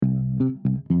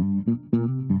Welcome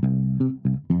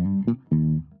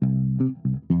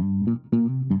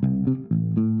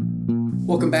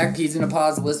back, Peds in a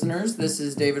Pause listeners. This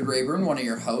is David Rayburn, one of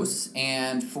your hosts,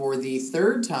 and for the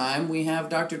third time, we have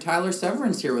Dr. Tyler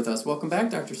Severance here with us. Welcome back,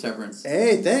 Dr. Severance.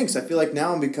 Hey, thanks. I feel like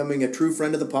now I'm becoming a true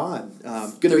friend of the pod.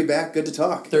 Good to be back. Good to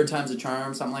talk. Third time's a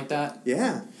charm, something like that?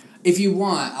 Yeah. If you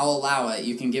want, I'll allow it.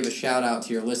 You can give a shout out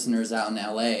to your listeners out in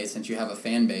LA since you have a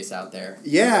fan base out there.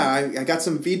 Yeah, I got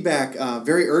some feedback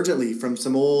very urgently from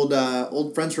some old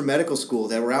friends from medical school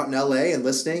that were out in LA and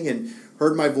listening and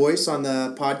heard my voice on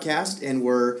the podcast and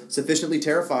were sufficiently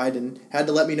terrified and had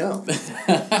to let me know.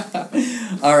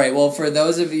 All right, well, for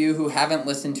those of you who haven't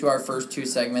listened to our first two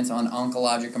segments on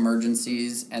oncologic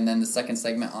emergencies and then the second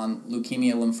segment on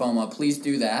leukemia lymphoma, please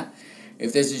do that.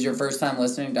 If this is your first time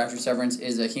listening, Dr. Severance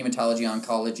is a hematology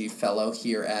oncology fellow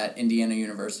here at Indiana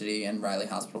University and Riley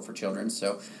Hospital for Children.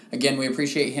 So, again, we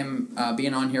appreciate him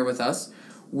being on here with us.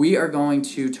 We are going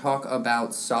to talk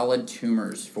about solid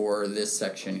tumors for this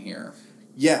section here.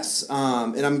 Yes,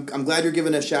 and I'm glad you're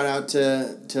giving a shout out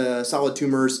to solid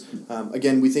tumors.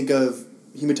 Again, we think of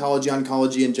hematology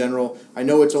oncology in general. I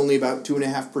know it's only about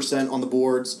 2.5% on the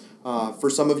boards. For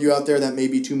some of you out there, that may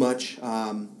be too much.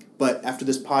 But after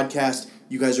this podcast,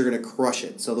 you guys are going to crush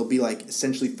it. So there'll be like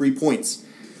essentially 3 points.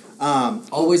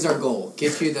 Always our goal,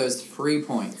 get you those 3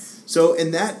 points. So in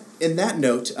that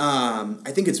note, I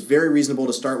think it's very reasonable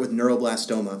to start with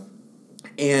neuroblastoma.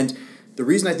 And the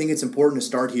reason I think it's important to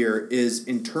start here is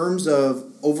in terms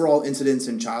of overall incidence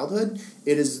in childhood,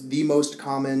 it is the most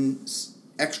common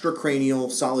extracranial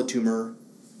solid tumor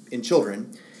in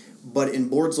children. But in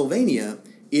Bordetella,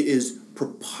 it is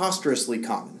preposterously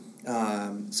common.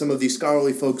 Some of these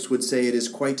scholarly folks would say it is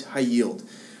quite high yield.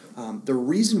 The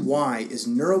reason why is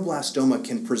neuroblastoma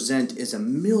can present is a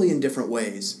million different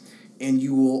ways, and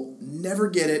you will never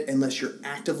get it unless you're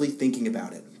actively thinking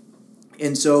about it.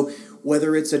 And so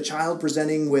whether it's a child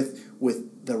presenting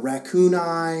with the raccoon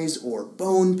eyes or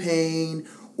bone pain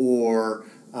or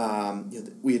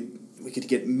we could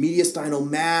get mediastinal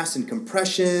mass and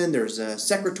compression, there's a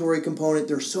secretory component,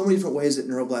 there's so many different ways that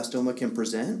neuroblastoma can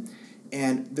present.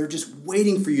 And they're just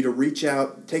waiting for you to reach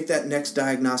out, take that next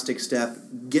diagnostic step,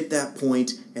 get that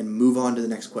point, and move on to the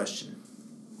next question.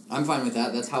 I'm fine with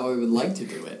that. That's how I would like to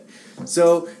do it.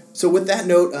 So with that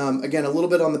note, again, a little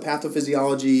bit on the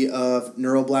pathophysiology of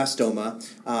neuroblastoma.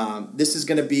 This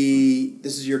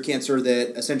is your cancer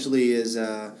that essentially is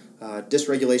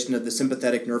dysregulation of the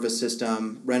sympathetic nervous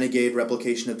system, renegade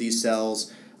replication of these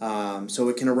cells. So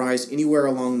it can arise anywhere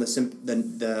along the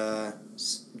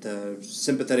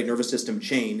sympathetic nervous system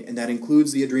chain, and that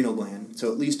includes the adrenal gland.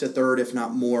 So at least a third, if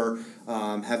not more,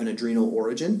 have an adrenal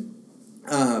origin.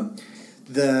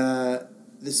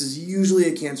 This is usually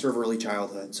a cancer of early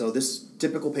childhood. So this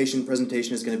typical patient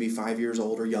presentation is going to be 5 years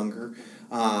old or younger.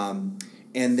 And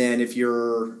then if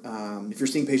you're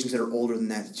seeing patients that are older than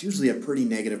that, it's usually a pretty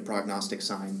negative prognostic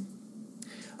sign.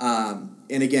 And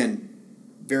again,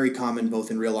 very common both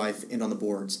in real life and on the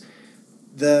boards.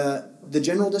 The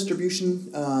general distribution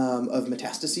of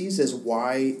metastases is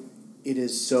why it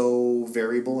is so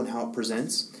variable in how it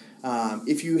presents.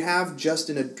 If you have just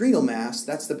an adrenal mass,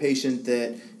 that's the patient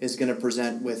that is going to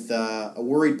present with a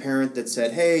worried parent that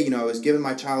said, hey, I was giving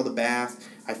my child a bath,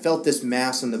 I felt this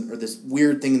mass or this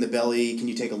weird thing in the belly, can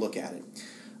you take a look at it?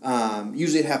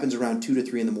 Usually it happens around 2 to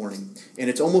 3 in the morning, and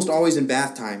it's almost always in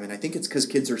bath time, and I think it's because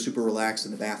kids are super relaxed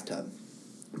in the bathtub.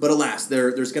 But alas,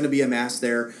 there's going to be a mass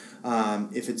there.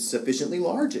 If it's sufficiently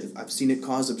large, I've seen it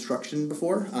cause obstruction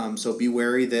before, so be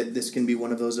wary that this can be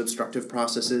one of those obstructive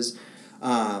processes.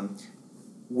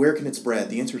 Where can it spread?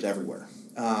 The answer is everywhere.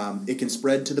 It can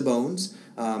spread to the bones,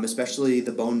 especially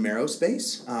the bone marrow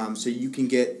space, so you can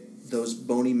get those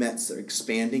bony mets that are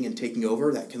expanding and taking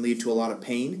over. That can lead to a lot of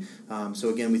pain. So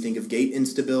again, we think of gait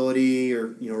instability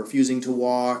or refusing to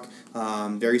walk,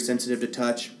 very sensitive to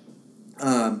touch.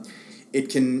 It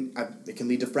can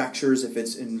lead to fractures if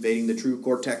it's invading the true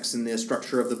cortex and the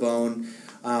structure of the bone.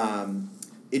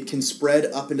 It can spread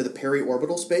up into the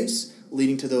periorbital space,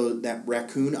 leading to that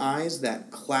raccoon eyes,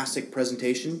 that classic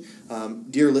presentation.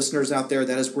 Dear listeners out there,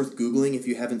 that is worth Googling if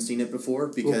you haven't seen it before.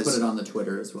 Because we'll put it on the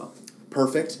Twitter as well.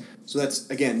 Perfect. So that's,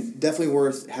 again, definitely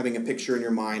worth having a picture in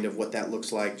your mind of what that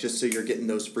looks like, just so you're getting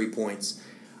those free points.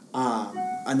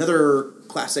 Another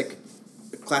classic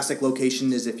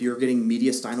location is if you're getting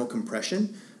mediastinal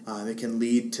compression. It can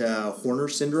lead to Horner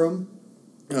syndrome,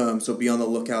 so be on the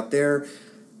lookout there.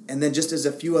 And then just as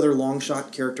a few other long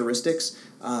shot characteristics,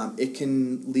 it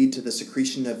can lead to the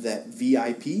secretion of that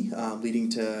VIP, leading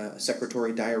to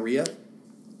secretory diarrhea.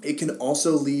 It can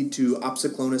also lead to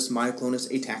opsoclonus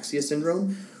myoclonus ataxia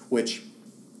syndrome, which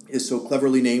is so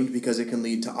cleverly named because it can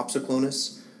lead to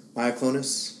opsoclonus,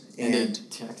 myoclonus, and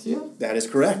ataxia? That is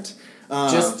correct.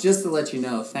 Just to let you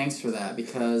know, thanks for that,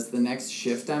 because the next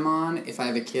shift I'm on, if I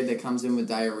have a kid that comes in with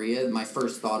diarrhea, my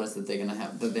first thought is that they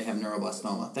have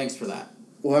neuroblastoma. Thanks for that.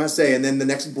 Well, I say, and then the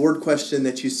next board question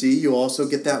that you see, you'll also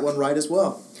get that one right as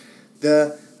well.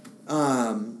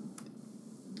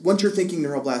 Once you're thinking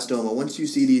neuroblastoma, once you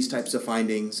see these types of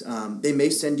findings, they may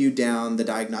send you down the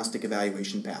diagnostic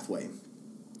evaluation pathway.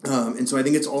 And so I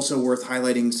think it's also worth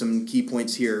highlighting some key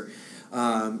points here.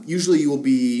 Usually you will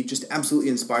be just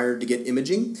absolutely inspired to get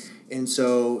imaging. And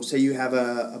so say you have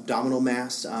a abdominal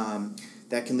mass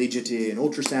that can lead you to an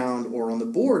ultrasound, or on the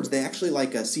boards, they actually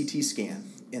like a CT scan.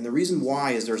 And the reason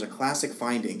why is there's a classic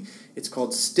finding. It's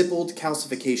called stippled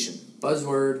calcification.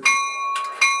 Buzzword.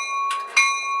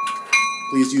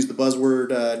 Please use the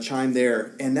buzzword chime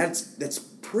there. And that's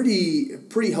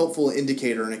pretty helpful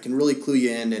indicator, and it can really clue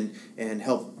you in and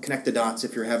help connect the dots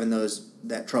if you're having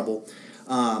that trouble.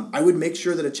 I would make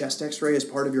sure that a chest x-ray is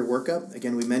part of your workup.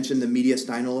 Again, we mentioned the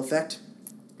mediastinal effect.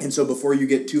 And so before you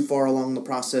get too far along the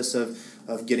process of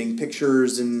getting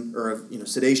pictures or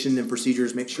sedation and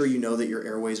procedures, make sure you know that your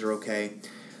airways are okay.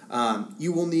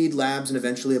 You will need labs and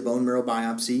eventually a bone marrow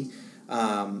biopsy.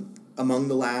 Among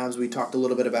the labs, we talked a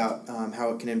little bit about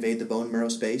how it can invade the bone marrow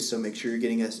space, so make sure you're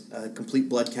getting a complete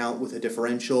blood count with a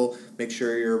differential. Make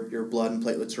sure your blood and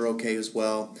platelets are okay as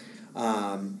well.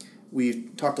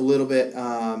 We've talked a little bit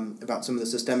about some of the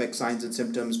systemic signs and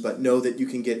symptoms, but know that you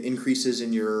can get increases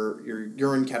in your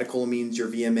urine catecholamines, your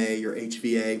VMA, your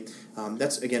HVA.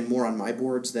 That's, again, more on my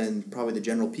boards than probably the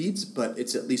general peds, but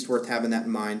it's at least worth having that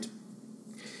in mind.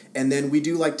 And then we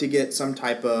do like to get some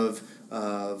type of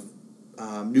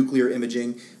nuclear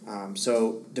imaging.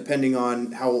 So depending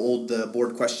on how old the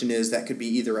board question is, that could be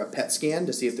either a PET scan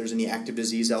to see if there's any active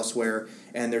disease elsewhere,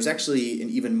 and there's actually an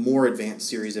even more advanced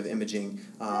series of imaging,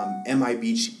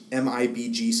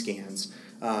 MIBG scans.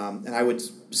 And I would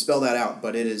spell that out,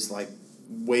 but it is like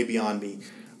way beyond me.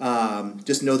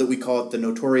 Just know that we call it the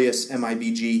notorious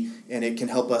MIBG, and it can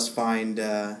help us find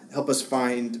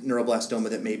neuroblastoma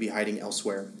that may be hiding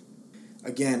elsewhere.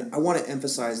 Again, I want to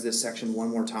emphasize this section one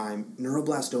more time.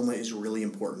 Neuroblastoma is really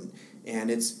important,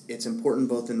 and it's important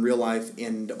both in real life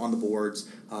and on the boards.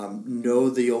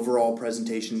 Know the overall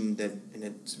presentation and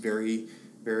it's very,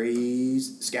 very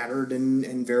scattered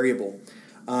and variable.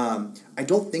 I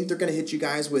don't think they're going to hit you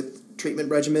guys with treatment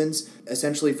regimens.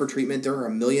 Essentially, for treatment, there are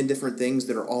a million different things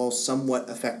that are all somewhat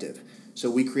effective.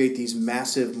 So we create these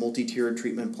massive multi-tiered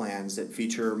treatment plans that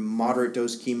feature moderate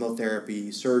dose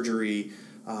chemotherapy, surgery,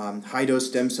 high-dose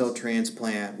stem cell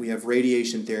transplant. We have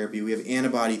radiation therapy. We have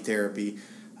antibody therapy.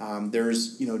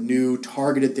 There's new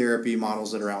targeted therapy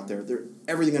models that are out there.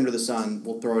 Everything under the sun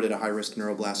will throw it at a high-risk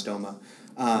neuroblastoma.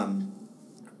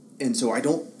 And so I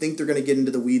don't think they're going to get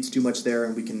into the weeds too much there,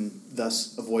 and we can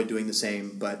thus avoid doing the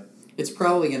same. But it's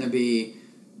probably going to be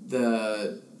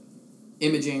the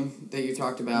imaging that you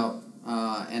talked about,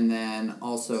 and then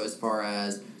also as far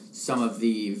as some of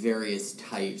the various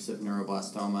types of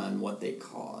neuroblastoma and what they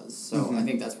cause. So I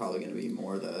think that's probably going to be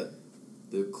more the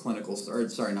clinical,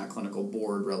 not clinical,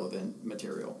 board relevant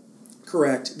material.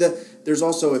 Correct. There's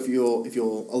also, if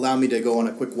you'll allow me to go on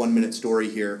a quick 1-minute story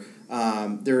here,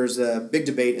 there's a big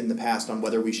debate in the past on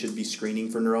whether we should be screening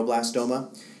for neuroblastoma,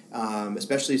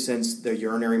 especially since the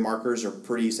urinary markers are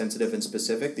pretty sensitive and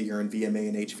specific, the urine VMA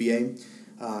and HVA.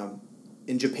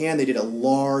 In Japan, they did a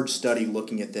large study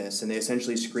looking at this, and they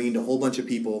essentially screened a whole bunch of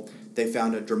people. They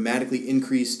found a dramatically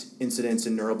increased incidence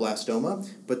in neuroblastoma,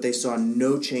 but they saw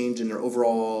no change in their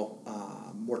overall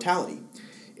mortality.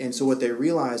 And so what they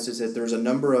realized is that there's a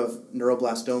number of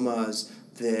neuroblastomas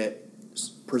that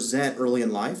present early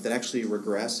in life that actually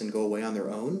regress and go away on their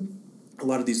own. A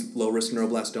lot of these low-risk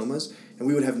neuroblastomas, and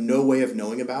we would have no way of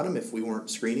knowing about them if we weren't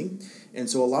screening. And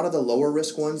so a lot of the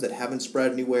lower-risk ones that haven't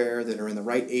spread anywhere, that are in the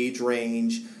right age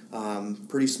range,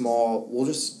 pretty small, we'll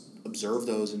just observe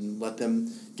those and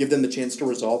give them the chance to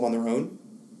resolve on their own.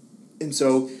 And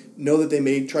so know that they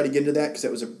may try to get into that because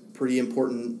that was a pretty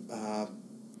important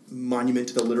monument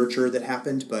to the literature that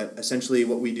happened, but essentially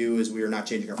what we do is we are not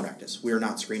changing our practice. We are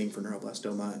not screening for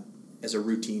neuroblastoma as a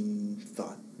routine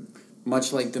thought.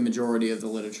 Much like the majority of the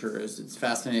literature is. It's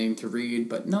fascinating to read,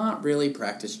 but not really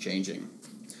practice changing.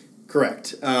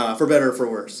 Correct. For better or for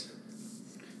worse.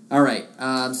 All right.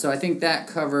 So I think that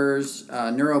covers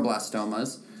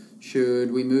neuroblastomas.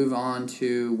 Should we move on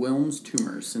to Wilms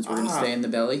tumors, since we're going to stay in the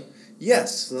belly?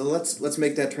 Yes. So let's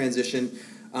make that transition.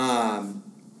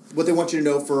 what they want you to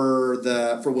know for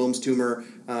Wilms tumor,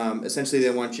 essentially they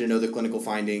want you to know the clinical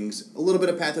findings, a little bit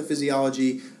of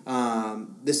pathophysiology.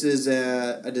 This is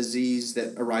a disease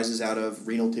that arises out of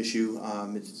renal tissue.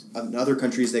 In other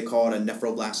countries they call it a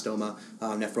nephroblastoma,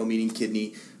 nephro meaning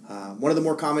kidney. One of the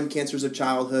more common cancers of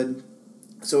childhood,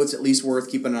 so it's at least worth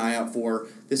keeping an eye out for.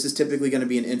 This is typically going to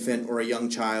be an infant or a young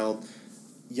child.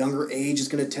 Younger age is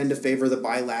going to tend to favor the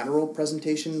bilateral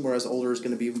presentation, whereas older is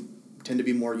going to tend to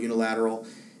be more unilateral.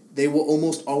 They will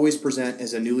almost always present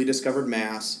as a newly discovered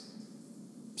mass.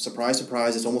 Surprise,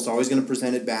 surprise, it's almost always going to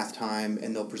present at bath time,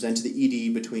 and they'll present to the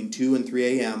ED between 2 and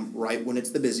 3 a.m., right when it's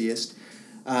the busiest.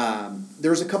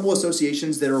 There's a couple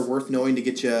associations that are worth knowing to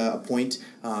get you a point.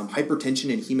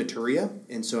 Hypertension and hematuria,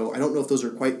 and so I don't know if those are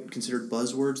quite considered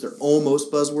buzzwords. They're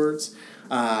almost buzzwords.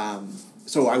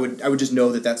 So I would just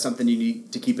know that that's something you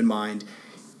need to keep in mind.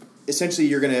 Essentially,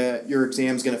 your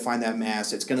exam's going to find that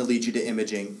mass. It's going to lead you to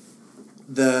imaging.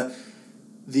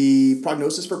 The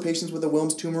prognosis for patients with a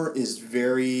Wilms tumor is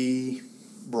very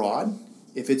broad.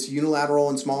 If it's unilateral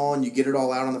and small and you get it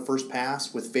all out on the first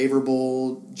pass with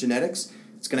favorable genetics,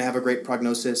 it's going to have a great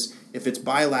prognosis. If it's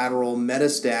bilateral,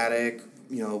 metastatic,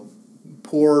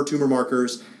 poor tumor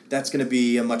markers, that's going to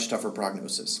be a much tougher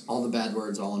prognosis. All the bad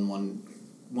words all in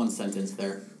one sentence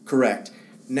there. Correct.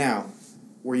 Now,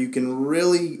 where you can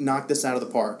really knock this out of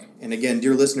the park, and again,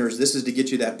 dear listeners, this is to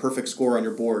get you that perfect score on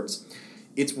your boards.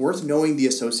 It's worth knowing the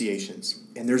associations,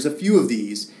 and there's a few of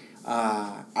these.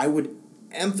 I would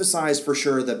emphasize for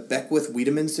sure the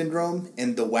Beckwith-Wiedemann syndrome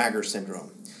and the Wagner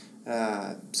syndrome.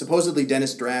 Supposedly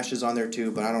Dennis Drash is on there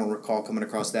too, but I don't recall coming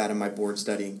across that in my board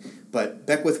studying. But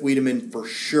Beckwith-Wiedemann, for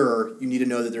sure, you need to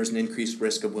know that there's an increased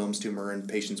risk of Wilms tumor in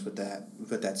patients with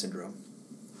that syndrome.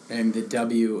 And the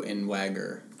W in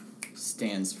Wagner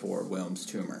stands for Wilms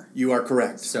tumor. You are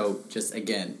correct. So just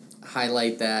again,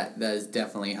 highlight that. That is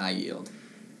definitely high yield.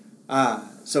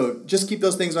 So just keep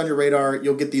those things on your radar.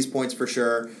 You'll get these points for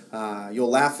sure. You'll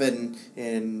laugh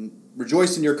and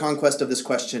rejoice in your conquest of this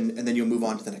question, and then you'll move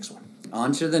on to the next one.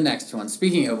 On to the next one.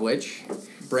 Speaking of which,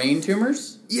 brain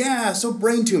tumors? Yeah, so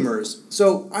brain tumors.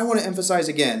 So I want to emphasize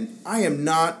again, I am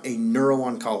not a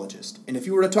neuro-oncologist. And if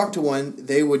you were to talk to one,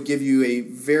 they would give you a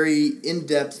very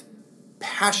in-depth,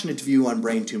 passionate view on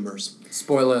brain tumors.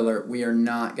 Spoiler alert, we are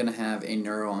not going to have a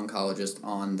neuro-oncologist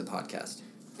on the podcast.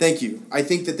 Thank you. I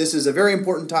think that this is a very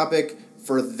important topic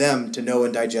for them to know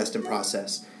and digest and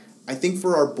process. I think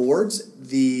for our boards,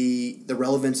 the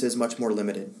relevance is much more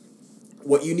limited.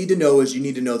 What you need to know is you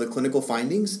need to know the clinical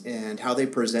findings and how they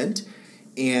present,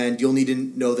 and you'll need to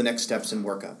know the next steps in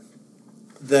workup.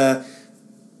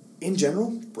 In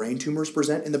general, brain tumors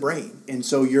present in the brain, and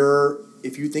so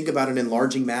if you think about an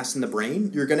enlarging mass in the brain,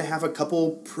 you're going to have a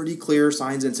couple pretty clear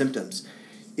signs and symptoms.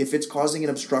 If it's causing an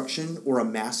obstruction or a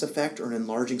mass effect or an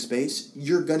enlarging space,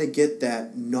 you're going to get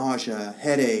that nausea,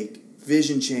 headache,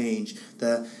 vision change.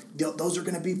 Those are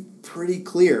going to be pretty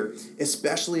clear,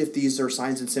 especially if these are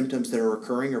signs and symptoms that are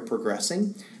occurring or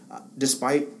progressing,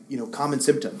 despite common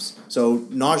symptoms. So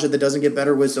nausea that doesn't get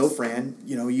better with Zofran,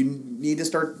 you need to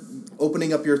start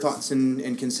opening up your thoughts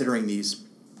and considering these.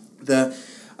 The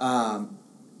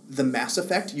mass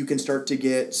effect, you can start to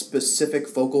get specific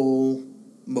focal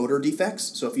motor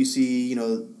defects. So if you see,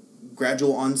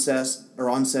 gradual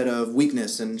onset of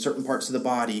weakness in certain parts of the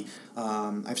body,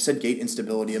 I've said gait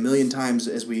instability a million times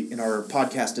in our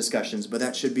podcast discussions, but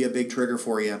that should be a big trigger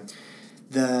for you.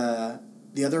 The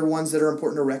other ones that are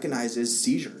important to recognize is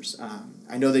seizures.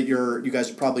 I know that you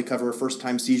guys probably cover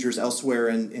first-time seizures elsewhere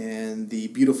in the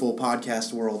beautiful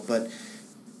podcast world, but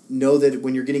know that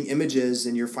when you're getting images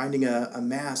and you're finding a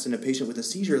mass in a patient with a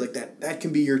seizure like that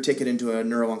can be your ticket into a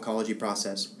neuro-oncology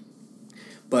process.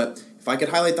 But if I could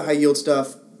highlight the high-yield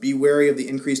stuff, be wary of the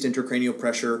increased intracranial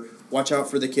pressure. Watch out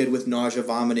for the kid with nausea,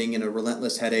 vomiting, and a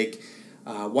relentless headache.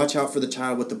 Watch out for the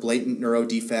child with the blatant neuro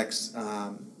defects.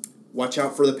 Watch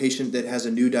out for the patient that has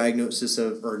a new diagnosis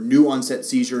or new onset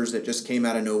seizures that just came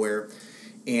out of nowhere.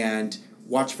 And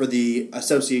watch for the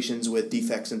associations with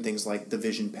defects and things like the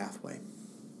vision pathway.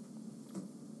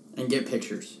 And get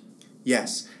pictures.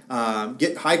 Yes.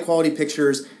 Get high-quality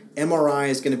pictures. MRI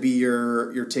is going to be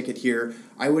your ticket here.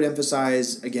 I would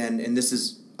emphasize, again, and this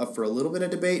is up for a little bit of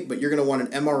debate, but you're going to want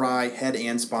an MRI, head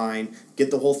and spine.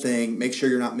 Get the whole thing. Make sure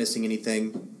you're not missing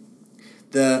anything.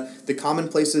 The common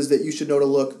places that you should know to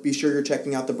look, be sure you're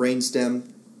checking out the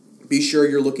brainstem. Be sure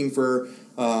you're looking for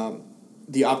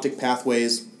the optic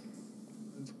pathways.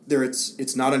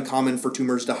 It's not uncommon for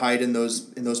tumors to hide in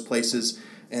those places,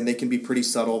 and they can be pretty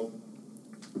subtle.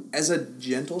 As a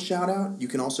gentle shout out, you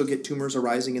can also get tumors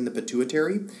arising in the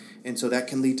pituitary, and so that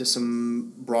can lead to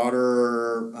some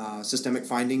broader systemic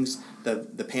findings,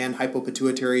 the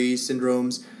pan-hypopituitary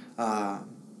syndromes,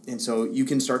 and so you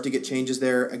can start to get changes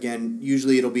there. Again,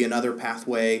 usually it'll be another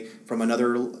pathway from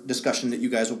another discussion that you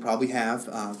guys will probably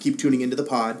have. Keep tuning into the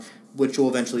pod, which will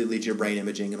eventually lead to your brain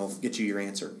imaging, and it'll get you your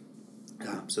answer.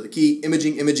 So the key,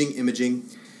 imaging,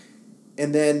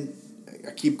 and then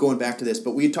I keep going back to this,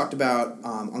 but we talked about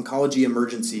oncology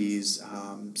emergencies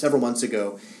several months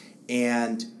ago,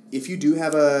 and if you do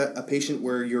have a patient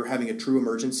where you're having a true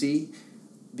emergency,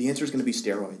 the answer is going to be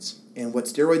steroids. And what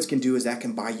steroids can do is that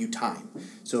can buy you time.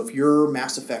 So if your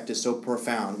mass effect is so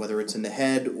profound, whether it's in the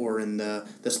head or in the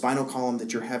spinal column,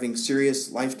 that you're having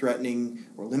serious life-threatening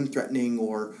or limb-threatening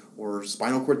or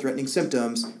spinal cord-threatening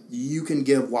symptoms, you can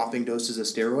give whopping doses of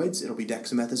steroids. It'll be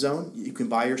dexamethasone. You can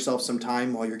buy yourself some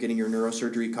time while you're getting your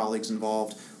neurosurgery colleagues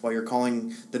involved, while you're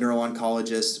calling the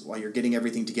neuro-oncologist, while you're getting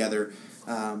everything together.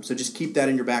 So just keep that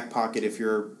in your back pocket if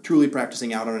you're truly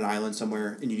practicing out on an island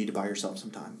somewhere and you need to buy yourself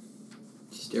some time.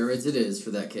 Steroids it is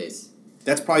for that case.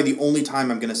 That's probably the only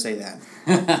time I'm going to say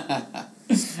that.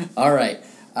 All right.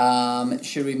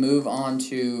 Should we move on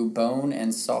to bone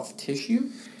and soft tissue?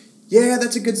 Yeah,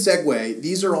 that's a good segue.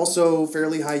 These are also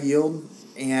fairly high yield,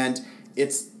 and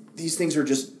these things are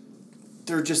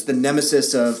they're just the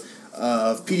nemesis of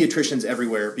pediatricians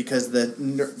everywhere, because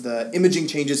the imaging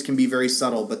changes can be very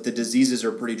subtle, but the diseases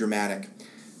are pretty dramatic.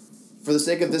 For the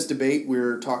sake of this debate,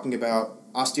 we're talking about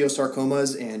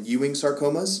osteosarcomas and Ewing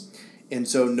sarcomas, and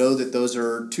so know that those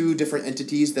are two different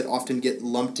entities that often get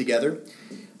lumped together.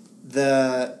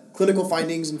 The clinical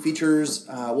findings and features,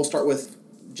 we'll start with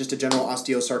just a general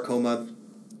osteosarcoma.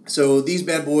 So these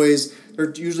bad boys,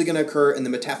 they're usually going to occur in the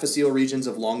metaphyseal regions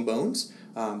of long bones.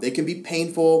 They can be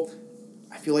painful.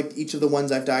 I feel like each of the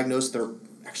ones I've diagnosed, they're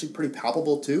actually pretty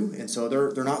palpable too, and so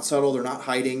they're not subtle, they're not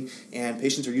hiding, and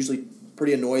patients are usually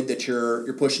pretty annoyed that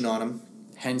you're pushing on them.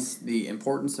 Hence the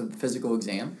importance of the physical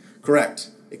exam. Correct.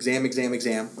 Exam.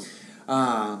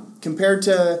 Compared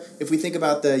to, if we think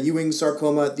about the Ewing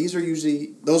sarcoma,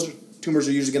 those tumors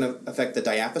are usually going to affect the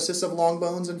diaphysis of long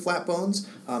bones and flat bones.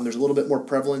 There's a little bit more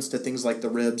prevalence to things like the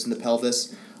ribs and the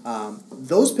pelvis.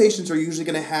 Those patients are usually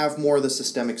going to have more of the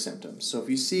systemic symptoms. So if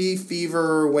you see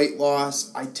fever, weight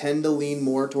loss, I tend to lean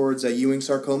more towards a Ewing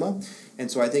sarcoma, and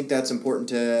so I think that's important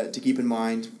to keep in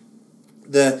mind.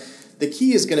 The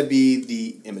key is going to be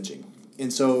the imaging.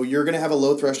 And so you're going to have a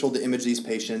low threshold to image these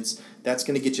patients. That's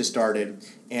going to get you started.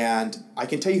 And I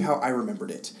can tell you how I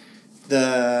remembered it.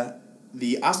 The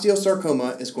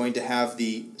osteosarcoma is going to have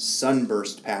the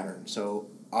sunburst pattern. So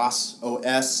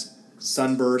OS,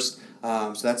 sunburst.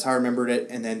 So that's how I remembered it.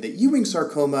 And then the Ewing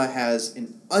sarcoma has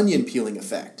an onion peeling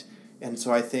effect. And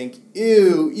so I think,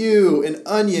 an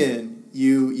onion,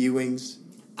 Ewings.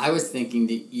 I was thinking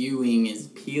that Ewing is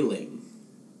peeling.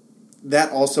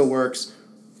 That also works.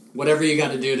 Whatever you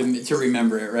got to do to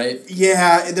remember it, right?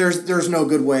 Yeah, there's no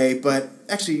good way, but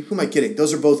actually, who am I kidding?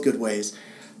 Those are both good ways.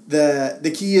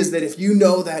 The key is that if you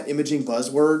know that imaging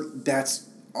buzzword,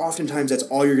 oftentimes that's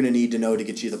all you're going to need to know to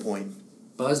get you the point.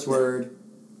 Buzzword.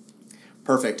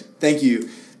 Perfect. Thank you.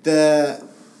 There's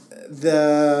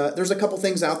a couple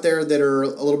things out there that are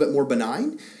a little bit more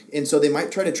benign, and so they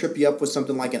might try to trip you up with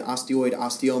something like an osteoid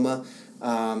osteoma.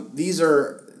 These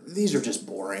are just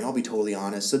boring, I'll be totally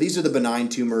honest. So these are the benign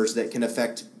tumors that can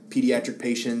affect pediatric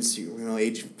patients,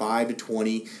 age 5 to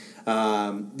 20.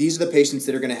 These are the patients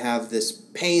that are going to have this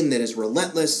pain that is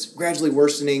relentless, gradually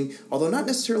worsening, although not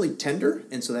necessarily tender,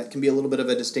 and so that can be a little bit of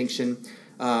a distinction.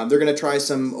 They're going to try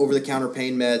some over-the-counter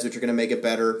pain meds, which are going to make it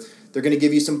better. They're going to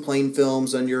give you some plain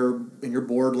films on your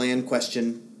board land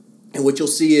question, and what you'll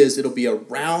see is it'll be a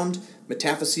round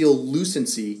metaphyseal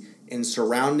lucency in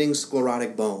surrounding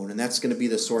sclerotic bone, and that's going to be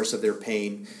the source of their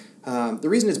pain. The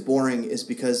reason it's boring is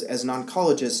because as an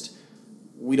oncologist,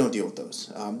 we don't deal with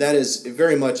those. That is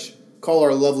very much, call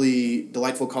our lovely,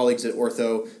 delightful colleagues at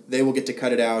Ortho. They will get to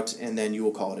cut it out, and then you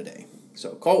will call it a day.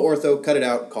 So call Ortho, cut it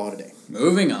out, call it a day.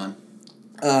 Moving on.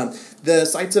 The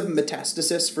sites of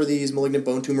metastasis for these malignant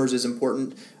bone tumors is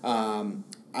important. I'm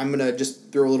going to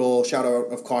just throw a little shout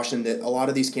out of caution that a lot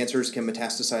of these cancers can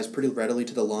metastasize pretty readily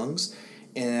to the lungs,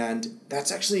 and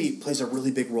that's actually plays a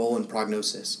really big role in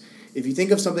prognosis. If you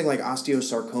think of something like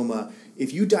osteosarcoma,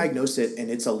 if you diagnose it and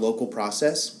it's a local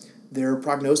process, their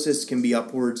prognosis can be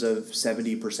upwards of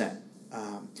 70%.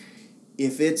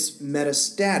 If it's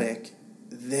metastatic,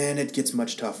 then it gets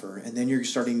much tougher, and then you're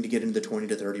starting to get into the 20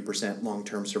 to 30%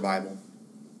 long-term survival.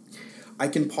 I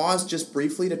can pause just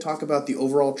briefly to talk about the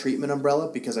overall treatment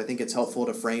umbrella because I think it's helpful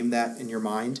to frame that in your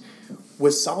mind.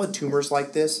 With solid tumors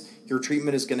like this, your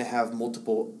treatment is going to have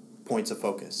multiple points of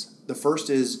focus. The first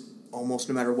is almost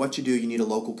no matter what you do, you need a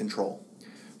local control.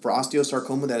 For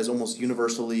osteosarcoma, that is almost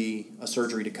universally a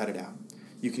surgery to cut it out.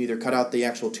 You can either cut out the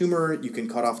actual tumor, you can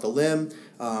cut off the limb.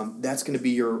 That's going to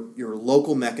be your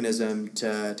local mechanism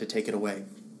to take it away.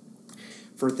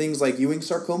 For things like Ewing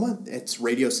sarcoma, it's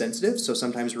radiosensitive, so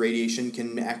sometimes radiation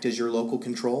can act as your local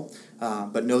control,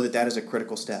 but know that that is a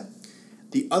critical step.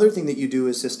 The other thing that you do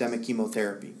is systemic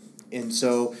chemotherapy. And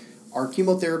so our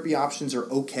chemotherapy options are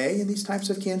okay in these types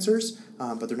of cancers,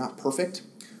 but they're not perfect.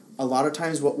 A lot of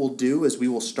times what we'll do is we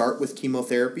will start with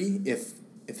chemotherapy if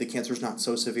the cancer is not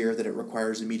so severe that it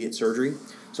requires immediate surgery.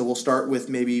 So we'll start with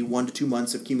maybe 1 to 2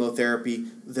 months of chemotherapy,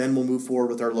 then we'll move forward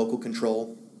with our local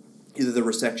control, either the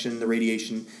resection, the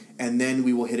radiation, and then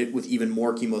we will hit it with even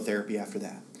more chemotherapy after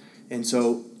that. And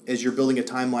so as you're building a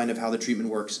timeline of how the treatment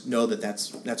works, know that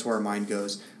that's where our mind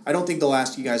goes. I don't think they'll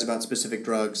ask you guys about specific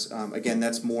drugs. Again,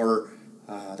 that's more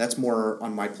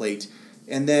on my plate.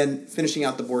 And then finishing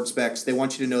out the board specs, they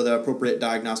want you to know the appropriate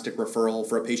diagnostic referral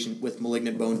for a patient with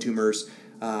malignant bone tumors.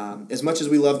 As much as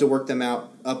we love to work them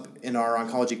out up in our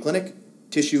oncology clinic,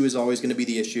 tissue is always going to be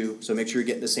the issue, so make sure you're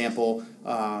getting the sample.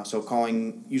 So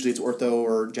calling, usually it's ortho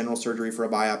or general surgery for a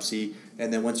biopsy,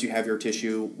 and then once you have your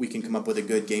tissue, we can come up with a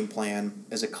good game plan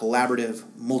as a collaborative,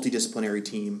 multidisciplinary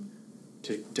team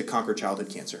to conquer childhood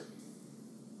cancer.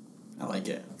 I like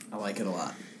it. I like it a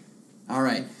lot. All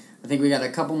right. I think we got a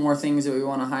couple more things that we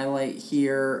want to highlight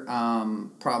here.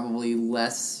 Probably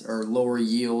less or lower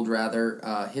yield, rather,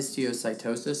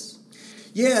 histiocytosis.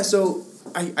 Yeah, so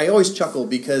I always chuckle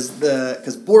because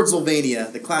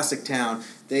Boardsylvania, the classic town,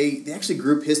 they actually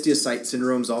group histiocyte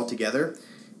syndromes all together,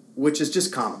 which is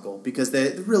just comical because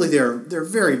they're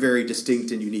very, very distinct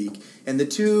and unique. And the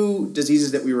two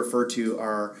diseases that we refer to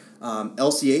are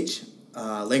LCH,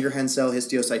 Langerhans cell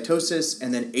histiocytosis,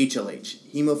 and then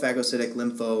HLH, hemophagocytic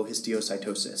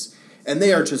lymphohistiocytosis. And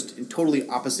they are just in totally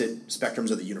opposite spectrums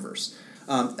of the universe.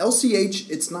 LCH,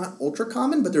 it's not ultra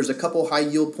common, but there's a couple high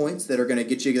yield points that are going to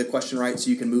get you the question right so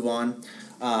you can move on.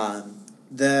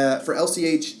 For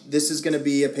LCH, this is going to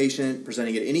be a patient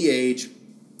presenting at any age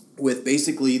with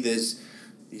basically these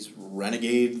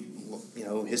renegade,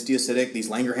 histiocytic, these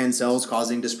Langerhans cells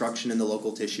causing destruction in the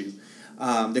local tissue.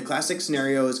 The classic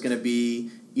scenario is going to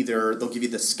be either they'll give you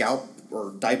the scalp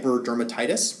or diaper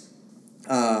dermatitis,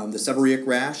 the seborrheic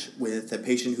rash with a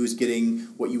patient who's getting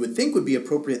what you would think would be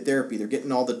appropriate therapy. They're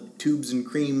getting all the tubes and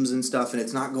creams and stuff, and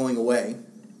it's not going away.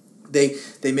 They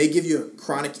may give you a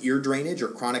chronic ear drainage or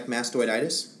chronic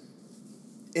mastoiditis.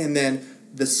 And then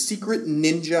the secret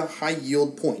ninja high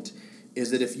yield point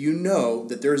is that if you know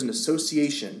that there is an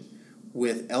association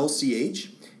with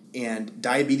LCH and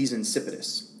diabetes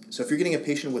insipidus. So if you're getting a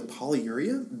patient with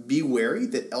polyuria, be wary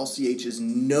that LCH is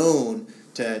known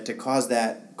to cause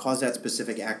that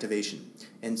specific activation.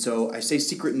 And so I say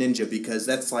secret ninja because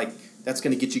that's going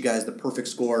to get you guys the perfect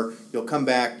score. You'll come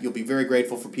back, you'll be very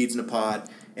grateful for Peds in a Pod,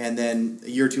 and then a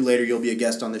year or two later you'll be a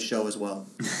guest on this show as well.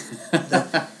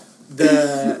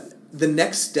 The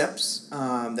next steps,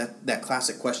 that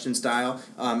classic question style,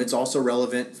 it's also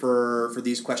relevant for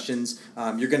these questions.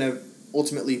 You're going to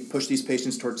ultimately push these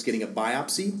patients towards getting a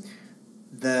biopsy.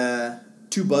 The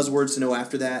two buzzwords to know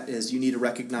after that is you need to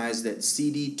recognize that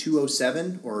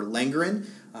CD207 or Langerin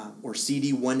or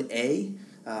CD1A,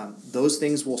 those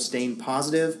things will stain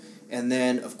positive. And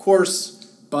then, of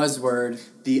course, buzzword,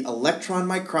 the electron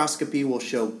microscopy will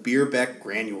show Bierbeck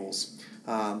granules.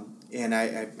 And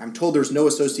I'm told there's no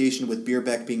association with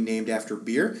Bierbeck being named after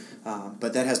beer,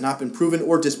 but that has not been proven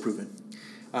or disproven.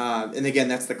 And again,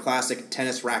 that's the classic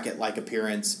tennis racket-like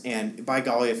appearance. And by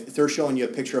golly, if they're showing you a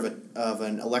picture of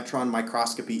an electron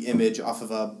microscopy image off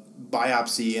of a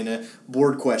biopsy and a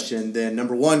board question, then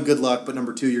number one, good luck. But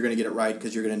number two, you're going to get it right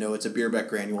because you're going to know it's a Bierbeck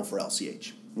granule for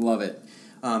LCH. Love it.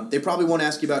 They probably won't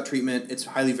ask you about treatment. It's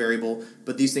highly variable,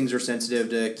 but these things are sensitive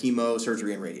to chemo,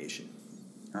 surgery, and radiation.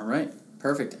 All right.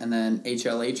 Perfect. And then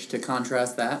HLH to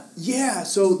contrast that? Yeah,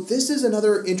 so this is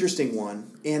another interesting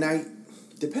one. And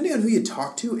depending on who you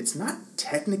talk to, it's not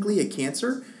technically a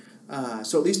cancer.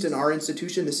 So at least in our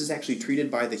institution, this is actually treated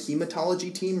by the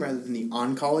hematology team rather than the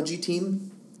oncology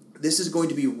team. This is going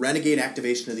to be renegade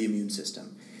activation of the immune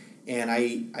system. And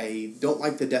I don't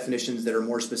like the definitions that are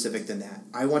more specific than that.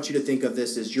 I want you to think of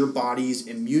this as your body's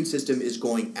immune system is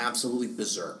going absolutely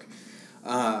berserk.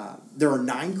 There are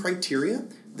 9 criteria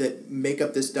that make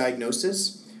up this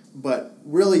diagnosis, but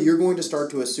really you're going to start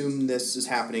to assume this is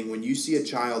happening when you see a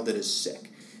child that is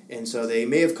sick. And so they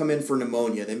may have come in for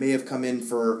pneumonia, they may have come in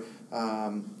for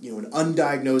an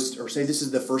undiagnosed, or say this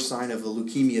is the first sign of a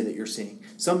leukemia that you're seeing.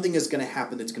 Something is going to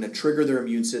happen that's going to trigger their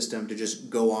immune system to just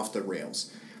go off the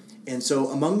rails. And so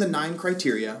among the 9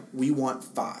 criteria, we want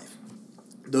 5.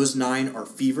 Those 9 are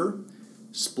fever,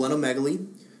 splenomegaly,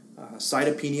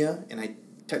 cytopenia, and it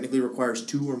technically requires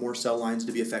 2 or more cell lines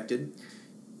to be affected,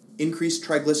 increased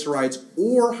triglycerides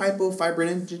or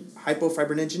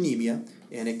hypofibrinogeninemia,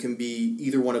 and it can be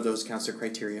either one of those counts of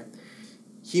criteria,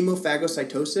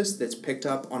 hemophagocytosis that's picked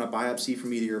up on a biopsy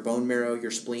from either your bone marrow,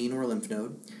 your spleen, or lymph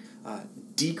node,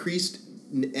 decreased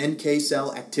NK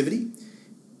cell activity,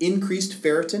 increased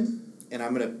ferritin, and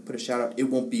I'm going to put a shout out, it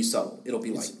won't be subtle, it'll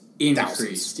be like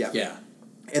increased. Thousands. Yeah.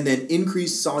 And then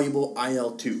increased soluble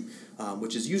IL-2,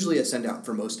 which is usually a send-out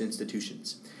for most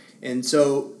institutions. And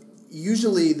so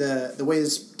usually the way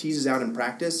this teases out in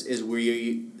practice is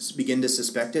we begin to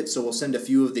suspect it, so we'll send a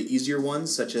few of the easier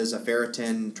ones, such as a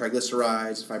ferritin,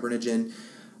 triglycerides, fibrinogen,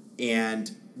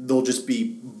 and they'll just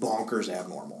be bonkers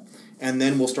abnormal. And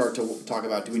then we'll start to talk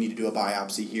about, do we need to do a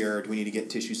biopsy here? Do we need to get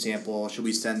tissue sample? Should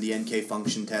we send the NK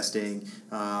function testing,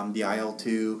 the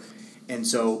IL-2? And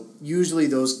so usually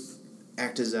those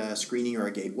act as a screening or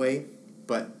a gateway,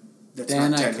 but that's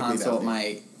then not I technically consult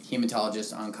validated. my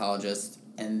hematologist, oncologist,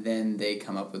 and then they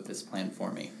come up with this plan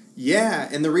for me. Yeah,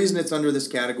 and the reason it's under this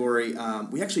category,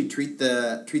 we actually treat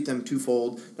them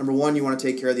twofold. Number one, you want to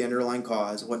take care of the underlying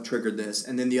cause, what triggered this,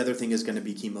 and then the other thing is going to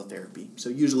be chemotherapy. So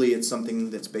usually it's something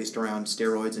that's based around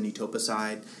steroids and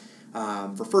etoposide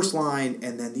for first line,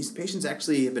 and then these patients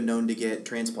actually have been known to get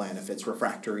transplant if it's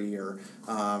refractory or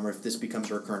if this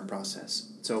becomes a recurrent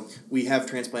process. So we have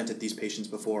transplanted these patients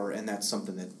before, and that's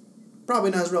something that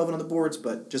probably not as relevant on the boards,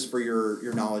 but just for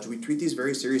your knowledge, we treat these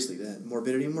very seriously. The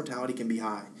morbidity and mortality can be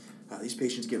high. These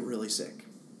patients get really sick.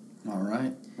 All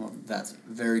right. Well, that's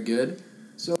very good.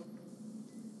 So,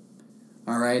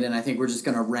 all right, and I think we're just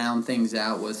going to round things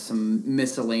out with some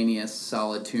miscellaneous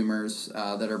solid tumors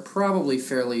that are probably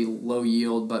fairly low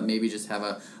yield, but maybe just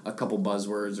have a couple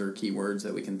buzzwords or keywords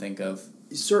that we can think of.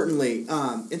 Certainly.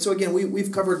 And so again,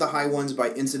 we've covered the high ones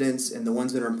by incidence and the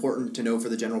ones that are important to know for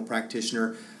the general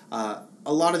practitioner. A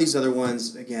lot of these other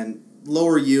ones, again,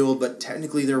 lower yield, but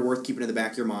technically they're worth keeping in the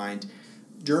back of your mind.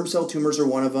 Germ cell tumors are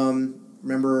one of them.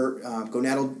 Remember,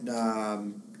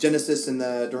 gonadal genesis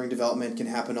during development can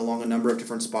happen along a number of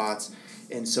different spots.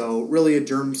 And so really a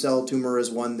germ cell tumor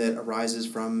is one that arises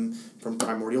from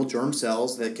primordial germ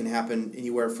cells that can happen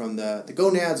anywhere from the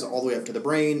gonads all the way up to the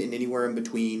brain and anywhere in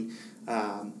between.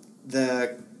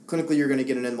 Clinically, you're going to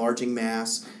get an enlarging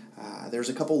mass. There's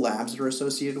a couple labs that are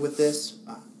associated with this.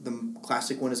 The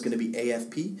classic one is going to be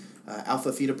AFP,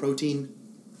 alpha-fetoprotein.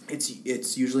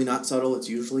 It's usually not subtle. It's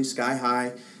usually sky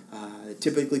high. It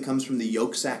typically comes from the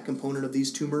yolk sac component of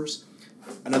these tumors.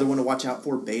 Another one to watch out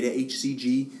for,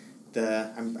 beta-HCG.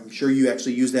 I'm sure you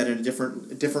actually use that in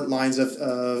different lines of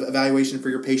evaluation for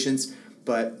your patients,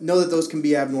 but know that those can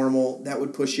be abnormal. That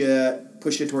would push you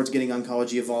towards getting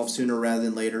oncology evolved sooner rather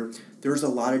than later. There's a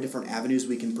lot of different avenues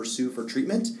we can pursue for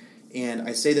treatment. And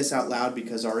I say this out loud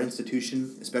because our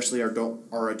institution, especially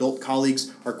our adult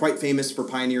colleagues, are quite famous for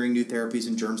pioneering new therapies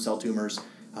in germ cell tumors.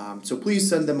 So please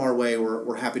send them our way.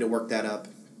 We're happy to work that up.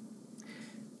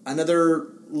 Another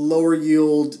lower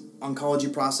yield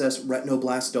oncology process,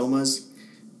 retinoblastomas.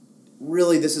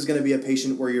 Really, this is going to be a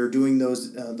patient where you're doing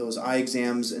those eye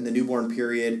exams in the newborn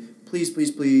period. Please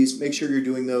make sure you're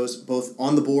doing those both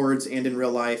on the boards and in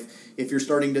real life. If you're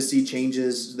starting to see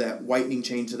changes, that whitening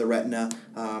change to the retina,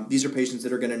 these are patients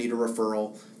that are going to need a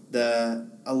referral.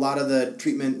 A lot of the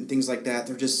treatment and things like that,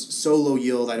 they're just so low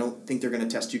yield, I don't think they're going to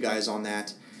test you guys on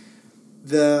that.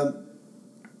 The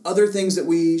other things that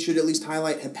we should at least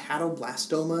highlight,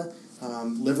 hepatoblastoma,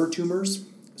 liver tumors.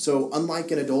 So unlike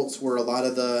in adults where a lot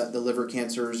of the liver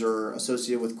cancers are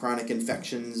associated with chronic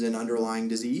infections and underlying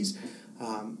disease,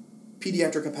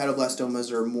 pediatric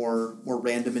hepatoblastomas are more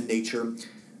random in nature.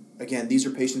 Again, these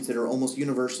are patients that are almost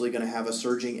universally going to have a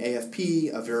surging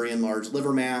AFP, a very enlarged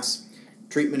liver mass.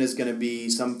 Treatment is going to be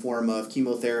some form of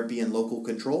chemotherapy and local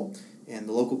control. And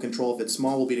the local control, if it's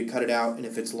small, will be to cut it out, and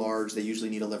if it's large, they usually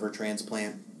need a liver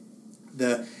transplant.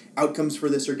 The outcomes for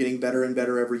this are getting better and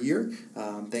better every year,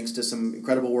 thanks to some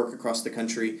incredible work across the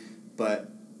country. But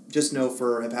just know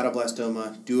for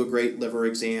hepatoblastoma, do a great liver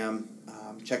exam,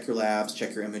 check your labs,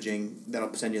 check your imaging.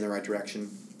 That'll send you in the right direction.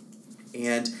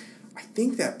 And I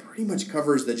think that pretty much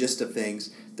covers the gist of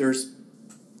things. There's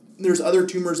other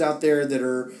tumors out there that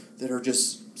are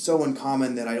just so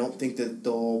uncommon that I don't think that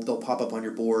they'll pop up on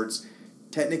your boards.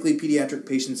 Technically, pediatric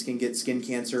patients can get skin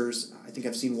cancers. I think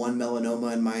I've seen one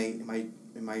melanoma in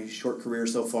my short career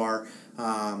so far.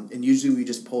 And usually we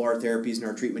just pull our therapies and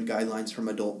our treatment guidelines from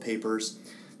adult papers.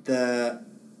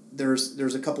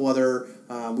 There's a couple other,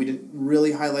 we didn't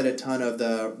really highlight a ton of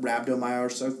the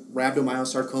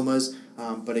rhabdomyosarcomas.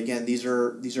 But again, these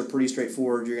are pretty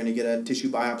straightforward. You're going to get a tissue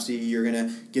biopsy. You're going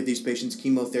to give these patients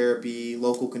chemotherapy.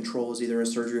 Local control is either a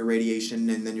surgery or radiation,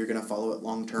 and then you're going to follow it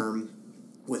long term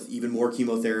with even more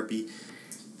chemotherapy.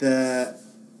 The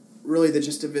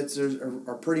gist of it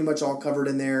are pretty much all covered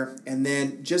in there. And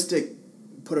then just to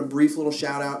put a brief little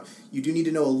shout out, you do need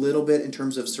to know a little bit in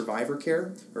terms of survivor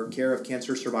care or care of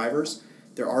cancer survivors.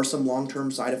 There are some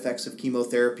long-term side effects of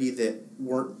chemotherapy that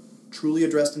weren't truly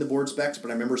addressed in the board specs, but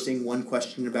I remember seeing one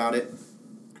question about it.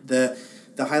 The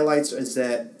highlights is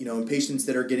that, in patients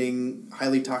that are getting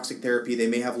highly toxic therapy, they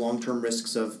may have long-term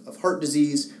risks of heart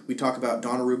disease. We talk about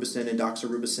daunorubicin and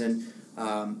doxorubicin.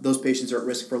 Those patients are at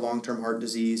risk for long-term heart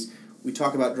disease. We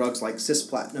talk about drugs like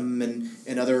cisplatin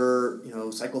and other,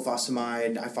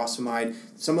 cyclophosphamide, ifosfamide.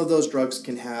 Some of those drugs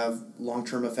can have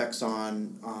long-term effects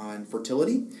on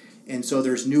fertility. And so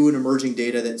there's new and emerging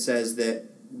data that says that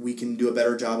we can do a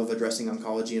better job of addressing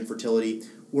oncology and fertility.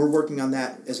 We're working on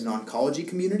that as an oncology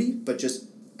community, but just,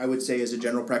 I would say as a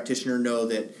general practitioner, know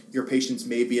that your patients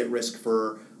may be at risk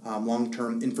for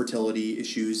long-term infertility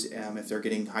issues if they're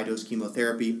getting high-dose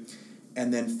chemotherapy.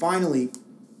 And then finally,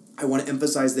 I want to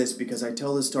emphasize this because I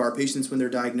tell this to our patients when they're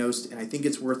diagnosed, and I think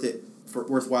it's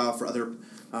worthwhile for other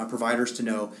providers to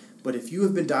know. But if you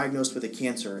have been diagnosed with a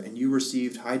cancer and you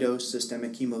received high-dose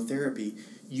systemic chemotherapy,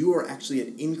 you are actually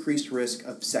at increased risk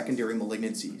of secondary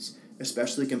malignancies,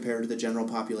 especially compared to the general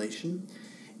population.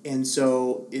 And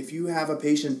so if you have a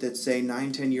patient that's, say,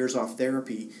 9-10 years off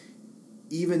therapy,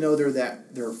 even though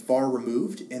they're far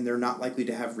removed and they're not likely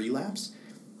to have relapse,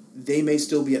 they may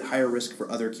still be at higher risk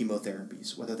for other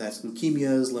chemotherapies, whether that's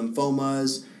leukemias,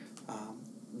 lymphomas.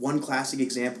 One classic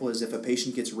example is if a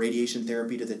patient gets radiation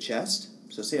therapy to the chest.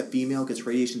 So say a female gets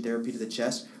radiation therapy to the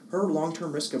chest, her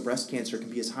long-term risk of breast cancer can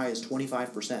be as high as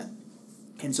 25%.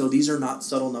 And so these are not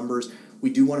subtle numbers. We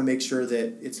do want to make sure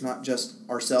that it's not just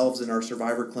ourselves and our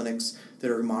survivor clinics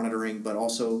that are monitoring, but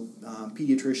also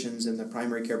pediatricians and the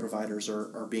primary care providers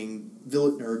are being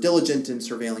diligent in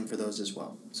surveilling for those as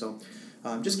well. So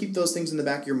just keep those things in the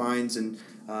back of your minds, and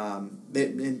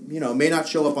they may not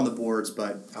show up on the boards,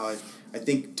 but I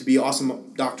think to be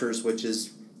awesome doctors, which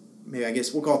is maybe I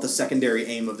guess we'll call it the secondary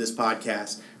aim of this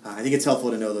podcast, I think it's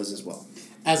helpful to know those as well.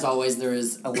 As always, there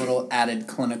is a little added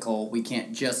clinical. We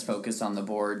can't just focus on the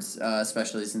boards,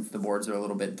 especially since the boards are a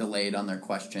little bit delayed on their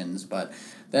questions. But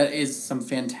that is some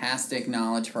fantastic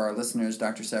knowledge for our listeners,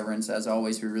 Dr. Severance. As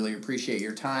always, we really appreciate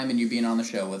your time and you being on the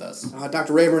show with us.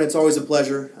 Dr. Rayburn, it's always a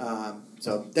pleasure.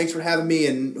 So thanks for having me,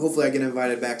 and hopefully I get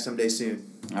invited back someday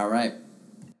soon. All right.